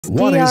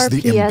What is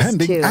the DRPS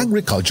impending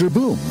agriculture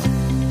boom?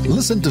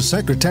 Listen to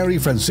Secretary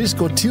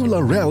Francisco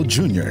Tiularel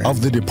Jr.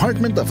 of the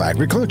Department of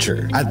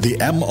Agriculture at the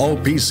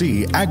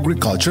MOPC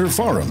Agriculture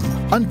Forum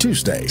on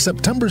Tuesday,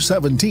 September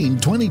 17,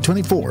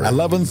 2024,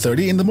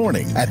 11:30 in the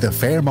morning at the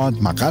Fairmont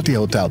Makati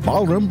Hotel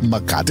Ballroom,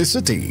 Makati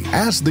City.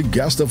 As the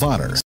guest of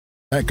honor,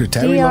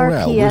 Secretary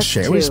Laurel will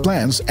share his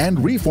plans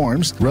and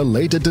reforms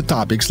related to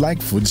topics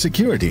like food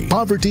security,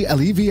 poverty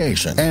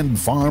alleviation, and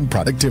farm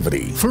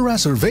productivity. For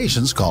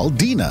reservations, call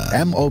DINA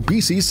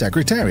MOPC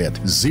Secretariat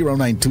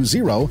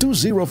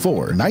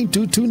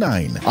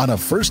 0920-204-9229 on a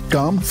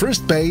first-come,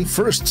 first-pay,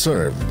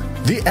 first-served.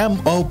 The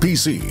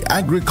MOPC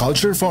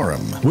Agriculture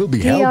Forum will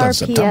be held on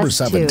September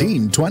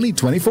 17,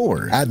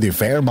 2024 at the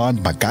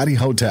Fairmont Makati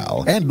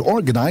Hotel and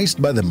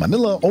organized by the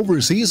Manila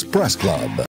Overseas Press Club.